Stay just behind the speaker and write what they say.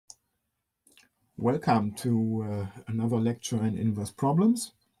Welcome to another lecture in inverse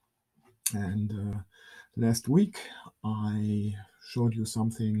problems. And last week I showed you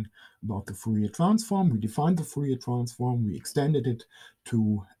something about the Fourier transform. We defined the Fourier transform, we extended it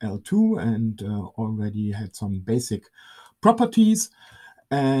to L2 and already had some basic properties.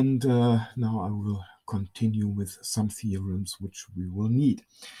 And now I will continue with some theorems which we will need.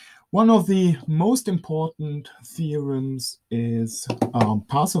 One of the most important theorems is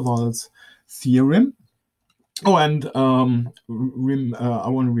Parseval's theorem. Oh, and I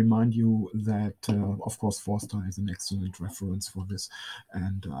want to remind you that, of course, Forster is an excellent reference for this.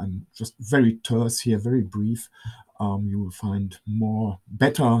 And I'm just very terse here, very brief. You will find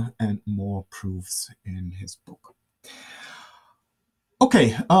better and more proofs in his book.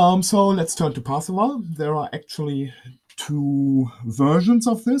 Okay, so let's turn to Parseval. There are actually two versions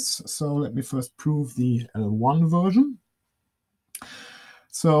of this. So let me first prove the L1 version.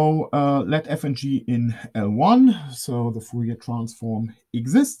 So let f and g in L1, so the Fourier transform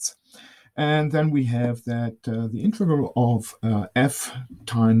exists. And then we have that the integral of f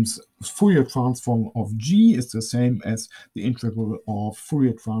times Fourier transform of g is the same as the integral of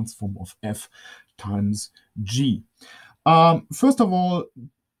Fourier transform of f times g. First of all,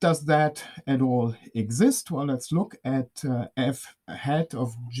 does that at all exist? Well, let's look at f hat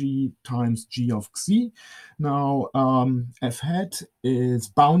of g times g of xi. Now, f hat is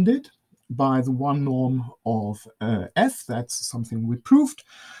bounded by the one norm of f. That's something we proved.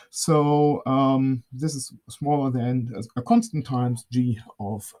 So this is smaller than a constant times g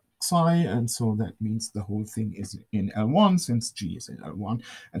of psi, and so that means the whole thing is in L1 since g is in L1,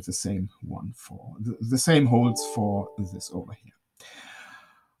 and the same one for the same holds for this over here.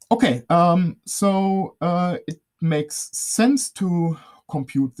 Okay, so it makes sense to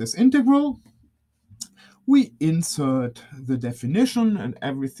compute this integral. We insert the definition and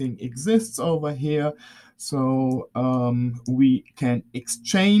everything exists over here. So we can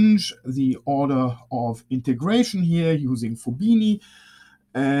exchange the order of integration here using Fubini.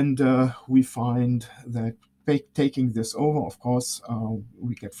 And we find that taking this over, of course,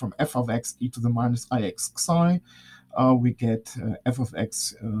 we get from f of x e to the minus ix psi. We get f of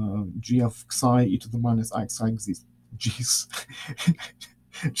x g of psi e to the minus ix psi,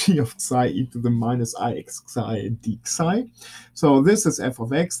 g of psi e to the minus ix psi d psi. So this is f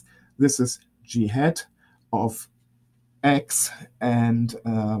of x, this is g hat of x, and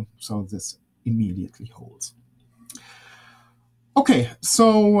so this immediately holds. Okay,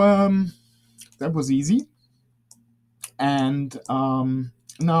 so that was easy. And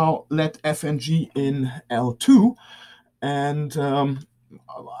now let f and g in L2. And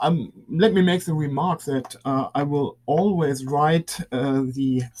let me make the remark that I will always write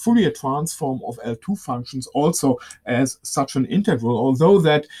the Fourier transform of L2 functions also as such an integral, although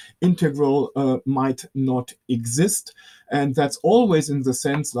that integral might not exist. And that's always in the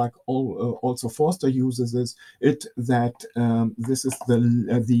sense, like also Forster uses it, that this is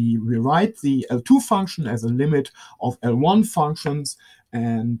we write the L2 function as a limit of L1 functions,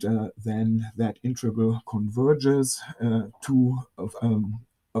 and then that integral converges to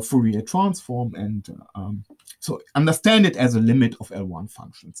a Fourier transform, and so understand it as a limit of L1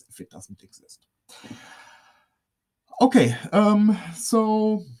 functions if it doesn't exist. Okay,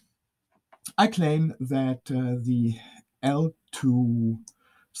 so I claim that the L2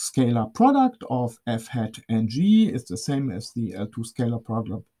 scalar product of f hat and g is the same as the L2 scalar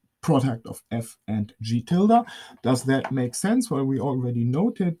product of f and g tilde. Does that make sense? Well, we already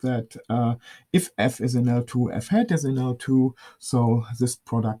noted that if f is in L2, f hat is in L2, so this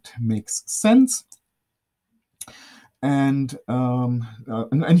product makes sense. And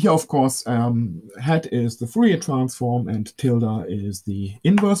here, of course, hat is the Fourier transform and tilde is the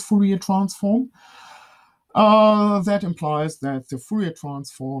inverse Fourier transform. That implies that the Fourier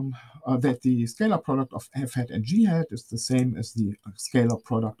transform, that the scalar product of f hat and g hat is the same as the scalar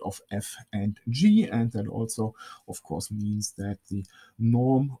product of f and g, and that also, of course, means that the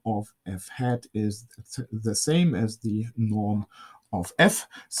norm of f hat is the same as the norm of f,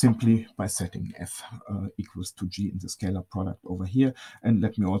 simply by setting f equals to g in the scalar product over here. And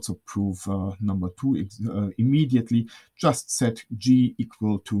let me also prove number 2 immediately. Just set g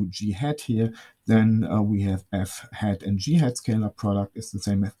equal to g hat here, then we have f hat and g hat scalar product is the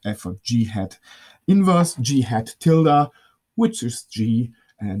same as f of g hat inverse g hat tilde, which is g,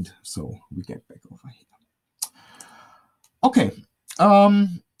 and so we get back over here. Okay,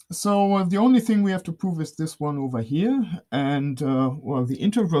 So the only thing we have to prove is this one over here. And well, the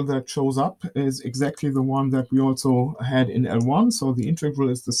integral that shows up is exactly the one that we also had in L1. So the integral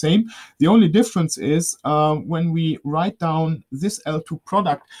is the same. The only difference is when we write down this L2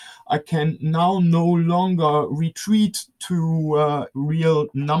 product, I can now no longer retreat to real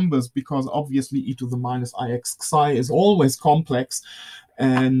numbers, because obviously e to the minus ix psi is always complex.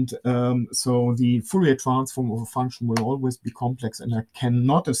 And so the Fourier transform of a function will always be complex, and I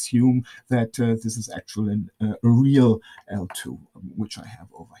cannot assume that this is actually a real L2, which I have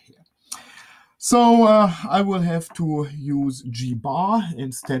over here. So I will have to use G bar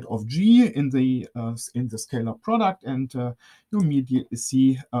instead of G in the scalar product, and you immediately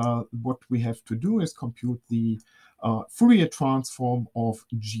see what we have to do is compute the Fourier transform of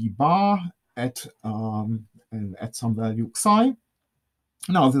G bar at some value psi.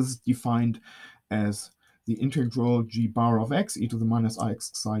 Now this is defined as the integral G bar of x e to the minus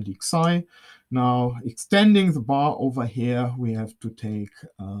ix psi d psi. Now extending the bar over here, we have to take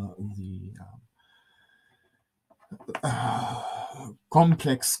the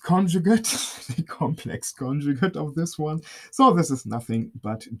complex conjugate, the complex conjugate of this one. So this is nothing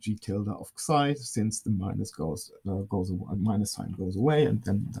but G tilde of psi, since the minus minus sign goes away, and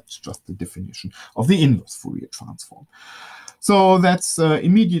then that's just the definition of the inverse Fourier transform. So that's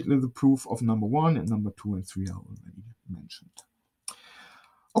immediately the proof of number 1, and number 2 and 3 are already mentioned.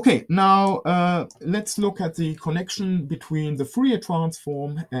 Okay, now let's look at the connection between the Fourier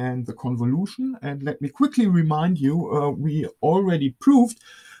transform and the convolution. And let me quickly remind you, we already proved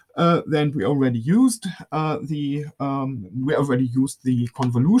that we already used the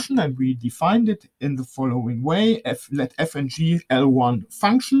convolution, and we defined it in the following way: let f and g L1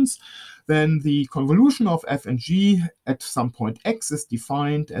 functions. Then the convolution of f and g at some point x is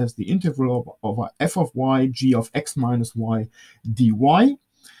defined as the integral over f of y g of x minus y dy.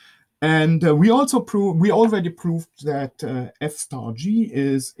 And we already proved that f star g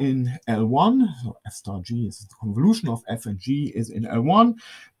is in L1. So f star g is the convolution of f and g is in L1,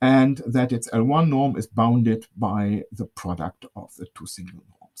 and that its L1 norm is bounded by the product of the two single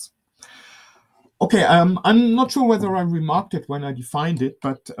norms. Okay, I'm not sure whether I remarked it when I defined it,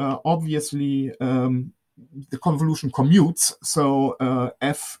 but obviously the convolution commutes. So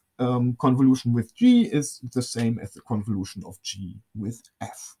f convolution with g is the same as the convolution of g with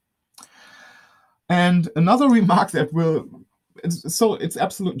f. And another remark that it's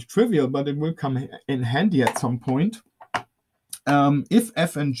absolutely trivial, but it will come in handy at some point. If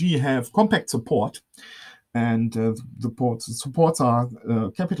f and g have compact support, and the supports are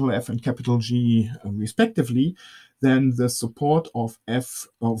capital F and capital G respectively, then the support of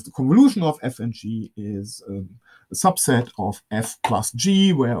the convolution of f and g is a subset of f plus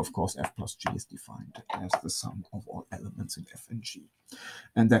g, where of course f plus g is defined as the sum of all elements in f and g.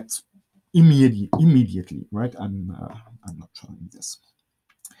 And that's immediately, right? I'm not showing this.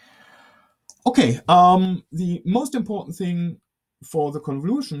 Okay, the most important thing for the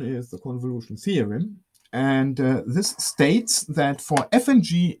convolution is the convolution theorem. And this states that for f and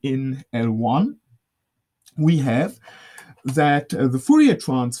g in L1, we have that the Fourier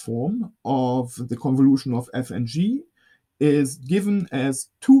transform of the convolution of f and g is given as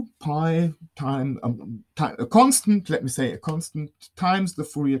 2 pi times a constant, let me say a constant, times the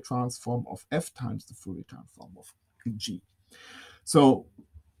Fourier transform of f times the Fourier transform of g. So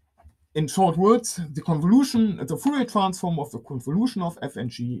in short words, the Fourier transform of the convolution of f and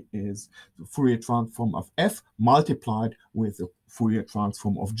g is the Fourier transform of f multiplied with the Fourier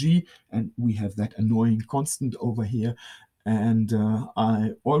transform of g, and we have that annoying constant over here. And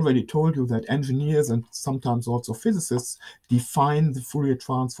I already told you that engineers and sometimes also physicists define the Fourier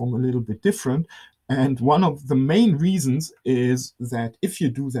transform a little bit different. And one of the main reasons is that if you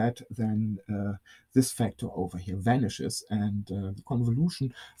do that, then this factor over here vanishes. And the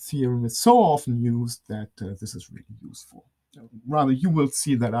convolution theorem is so often used that this is really useful. Rather, you will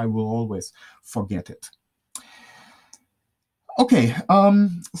see that I will always forget it. Okay,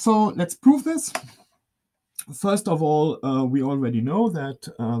 so let's prove this. First of all, we already know that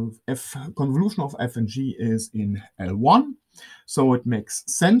convolution of f and g is in L1. So it makes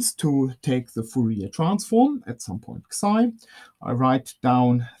sense to take the Fourier transform at some point psi. I write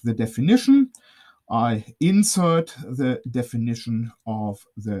down the definition. I insert the definition of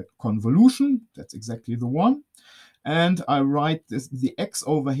the convolution. That's exactly the one. And I write the x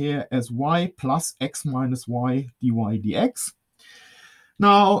over here as y plus x minus y dy dx.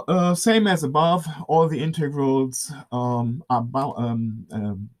 Now, same as above, all the integrals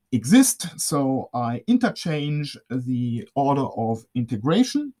exist. So I interchange the order of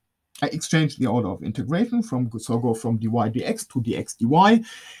integration. I exchange the order of integration so go from dy dx to dx dy.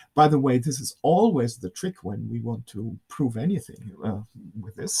 By the way, this is always the trick when we want to prove anything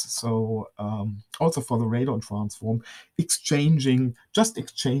with this. So also for the radon transform, just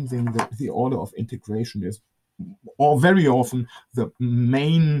exchanging the order of integration is, or very often, the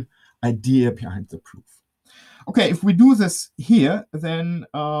main idea behind the proof. Okay, if we do this here, then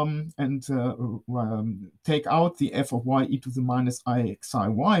take out the f of y e to the minus I xi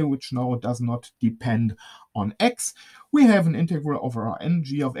y, which now does not depend on x, we have an integral over Rn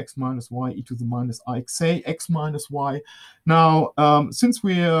g of x minus y e to the minus I xa x minus y. Now, since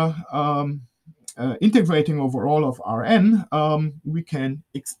we're integrating over all of Rn, we can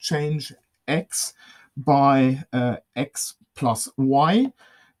exchange x by x plus y,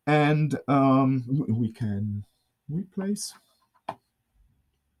 and we can replace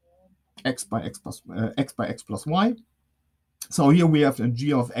x by x plus y. So here we have a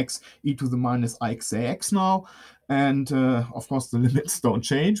g of x e to the minus I xa x now, and of course the limits don't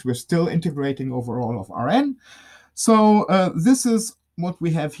change. We're still integrating over all of Rn. So this is what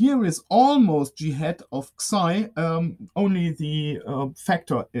we have here is almost g hat of xi, only the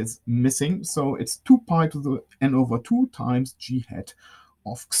factor is missing. So it's 2 pi to the n over 2 times g hat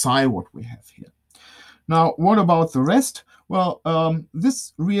of xi, what we have here. Now, what about the rest? Well,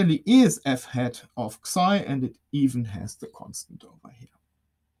 this really is f hat of xi, and it even has the constant over here.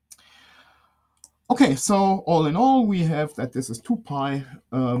 Okay, so all in all, we have that this is 2 pi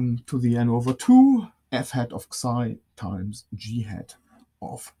to the n over 2 f hat of xi times g hat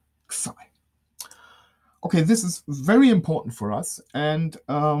of xi. Okay, this is very important for us, and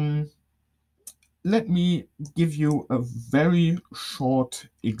let me give you a very short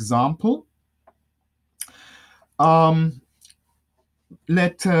example.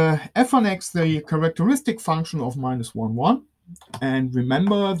 Let f on x the characteristic function of minus 1, 1. And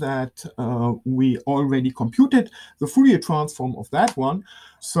remember that we already computed the Fourier transform of that one.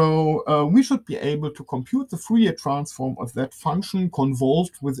 So we should be able to compute the Fourier transform of that function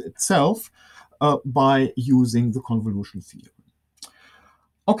convolved with itself by using the convolution theorem.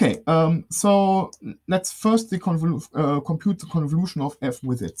 Okay, so let's first compute the convolution of f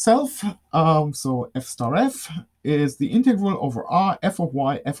with itself. So f star f is the integral over r f of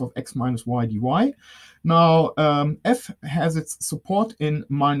y f of x minus y dy. Now, f has its support in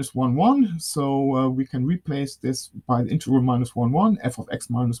minus 1, 1, so we can replace this by the integral minus 1, 1 f of x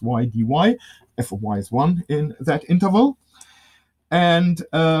minus y dy. F of y is 1 in that interval. And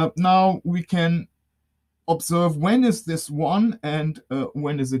now we can observe when is this 1 and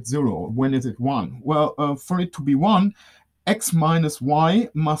when is it 0, when is it 1. Well, for it to be 1, x minus y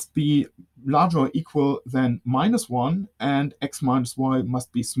must be larger or equal than minus 1, and x minus y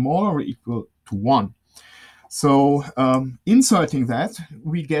must be smaller or equal to 1. So inserting that,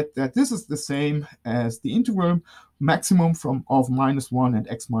 we get that this is the same as the integral maximum of minus 1 and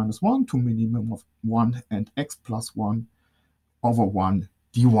x minus 1 to minimum of 1 and x plus 1 over 1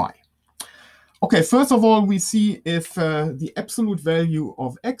 dy. Okay, first of all, we see if the absolute value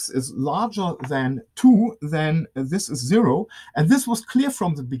of x is larger than 2, then this is 0. And this was clear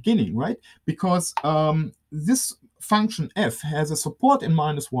from the beginning, right? Because this function f has a support in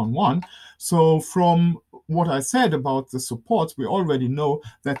minus 1, 1. So from what I said about the supports, we already know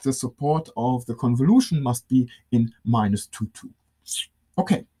that the support of the convolution must be in minus 2, 2.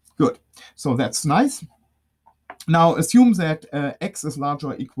 Okay, good. So that's nice. Now, assume that x is larger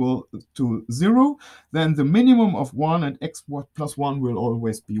or equal to 0, then the minimum of 1 and x plus 1 will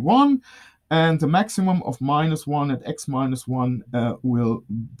always be 1, and the maximum of minus 1 and x minus 1 will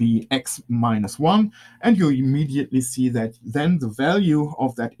be x minus 1, and you immediately see that then the value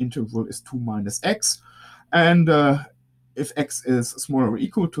of that integral is 2 minus x, and if x is smaller or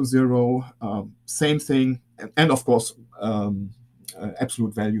equal to 0, same thing, and of course,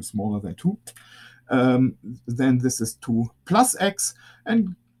 absolute value smaller than 2. Then this is 2 plus x,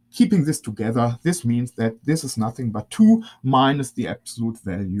 and keeping this together, this means that this is nothing but 2 minus the absolute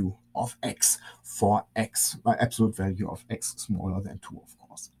value of x for x, by absolute value of x smaller than 2, of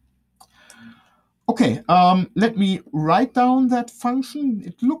course. Okay, let me write down that function.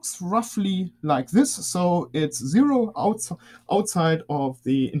 It looks roughly like this. So it's 0 outside of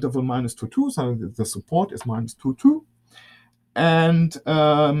the interval minus 2, 2, so the support is minus 2, 2. And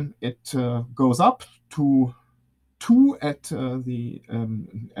it goes up to 2 at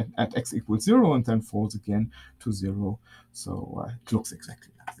at x equals 0, and then falls again to 0. So it looks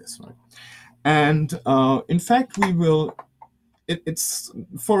exactly like this, right? And in fact, we will it's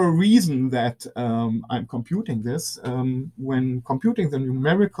for a reason that I'm computing this. When computing the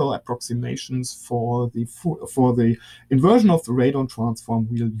numerical approximations for the inversion of the radon transform,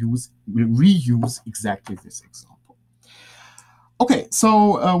 we'll reuse exactly this example. Okay,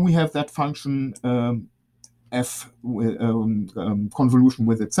 so we have that function f convolution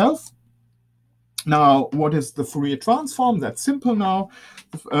with itself. Now, what is the Fourier transform? That's simple now.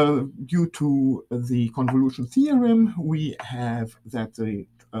 Due to the convolution theorem, we have that the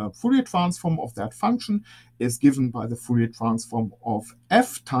Fourier transform of that function is given by the Fourier transform of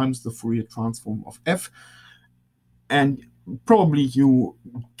f times the Fourier transform of f. And probably you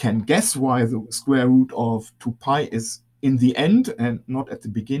can guess why the square root of 2 pi is in the end and not at the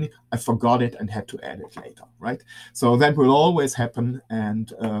beginning. I forgot it and had to add it later, right? So that will always happen.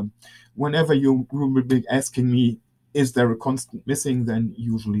 And whenever you will be asking me, is there a constant missing, then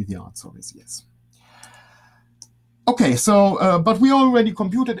usually the answer is yes. Okay, so, but we already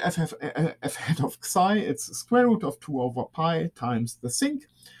computed f hat of psi. It's square root of 2 over pi times the sinc.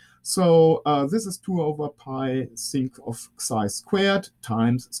 So this is 2 over pi sinc of psi squared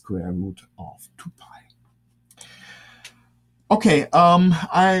times square root of 2 pi. Okay,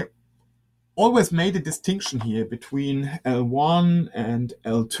 I always made a distinction here between L1 and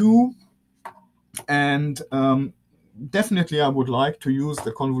L2. And definitely I would like to use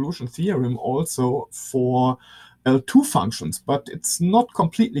the convolution theorem also for L2 functions, but it's not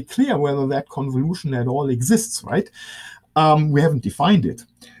completely clear whether that convolution at all exists, right? We haven't defined it.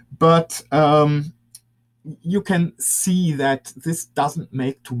 But you can see that this doesn't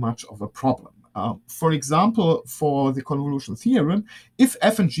make too much of a problem. For example, for the convolution theorem, if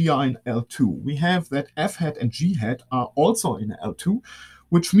f and g are in L2, we have that f hat and g hat are also in L2,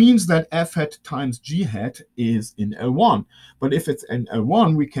 which means that f hat times g hat is in L1. But if it's in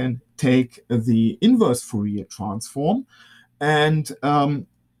L1, we can take the inverse Fourier transform. And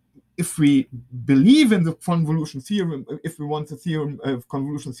if we believe in the convolution theorem, if we want the theorem of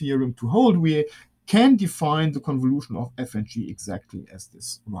convolution theorem to hold, we can define the convolution of f and g exactly as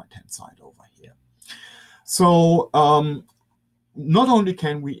this right-hand side over here. So not only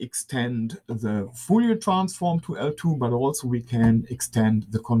can we extend the Fourier transform to L2, but also we can extend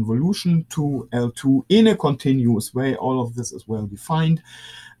the convolution to L2 in a continuous way. All of this is well defined.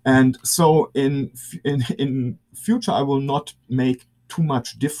 And so in future, I will not make too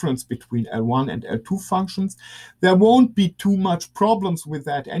much difference between L1 and L2 functions. There won't be too much problems with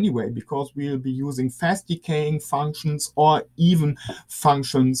that anyway, because we'll be using fast decaying functions or even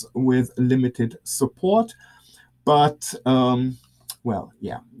functions with limited support. But, well,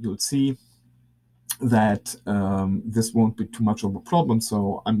 yeah, you'll see that this won't be too much of a problem.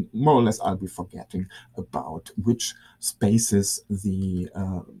 So I'm more or less, I'll be forgetting about which spaces the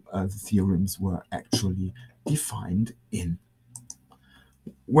theorems were actually defined in.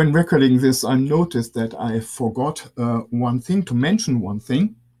 When recording this, I noticed that I forgot to mention one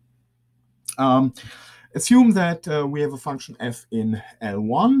thing. Assume that we have a function f in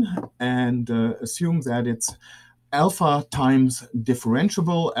L1 and assume that it's alpha times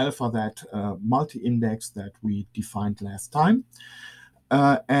differentiable, alpha that multi-index that we defined last time.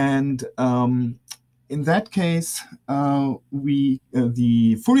 In that case,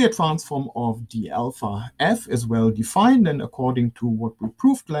 the Fourier transform of d alpha f is well defined, and according to what we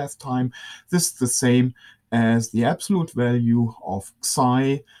proved last time, this is the same as the absolute value of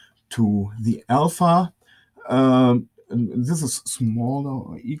psi to the alpha. And this is smaller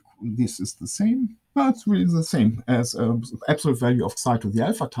or equal. This is the same. No, it's really the same as absolute value of psi to the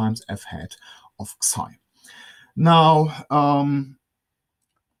alpha times f hat of psi. Now,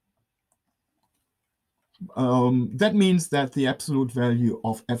 that means that the absolute value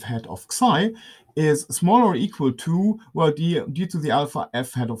of f hat of psi is smaller or equal to, well, due to the alpha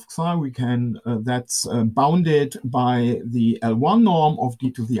f hat of psi, we can, that's bounded by the L1 norm of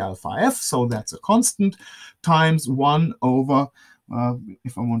d to the alpha f, so that's a constant, times 1 over,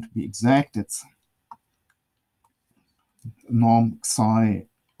 if I want to be exact, it's norm psi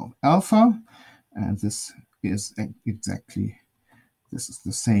of alpha, and this is exactly, this is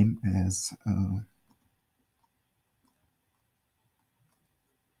the same as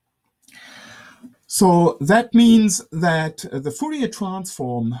so that means that the Fourier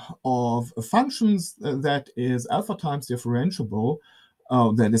transform of functions that is alpha times differentiable,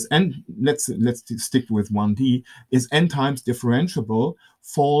 that is n, let's stick with 1d, is n times differentiable,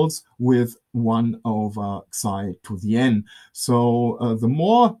 falls with 1 over psi to the n. So the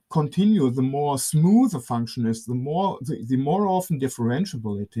more continuous, the more smooth a function is, the more often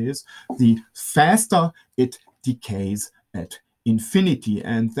differentiable it is, the faster it decays at infinity.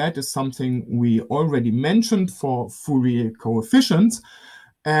 And that is something we already mentioned for Fourier coefficients.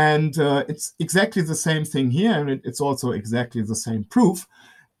 And it's exactly the same thing here, and it's also exactly the same proof.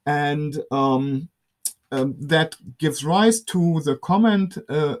 And that gives rise to the comment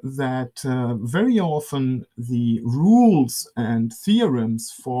that very often the rules and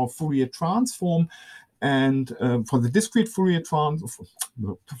theorems for Fourier transform and for the discrete Fourier transform,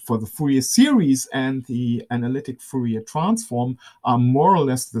 for the Fourier series and the analytic Fourier transform are more or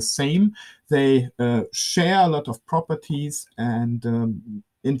less the same. They share a lot of properties, and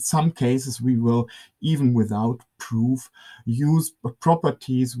in some cases we will, even without proof, use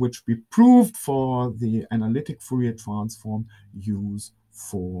properties which we proved for the analytic Fourier transform use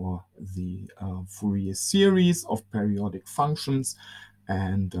for the Fourier series of periodic functions.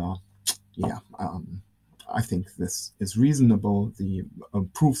 And yeah, I think this is reasonable. The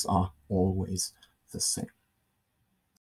proofs are always the same.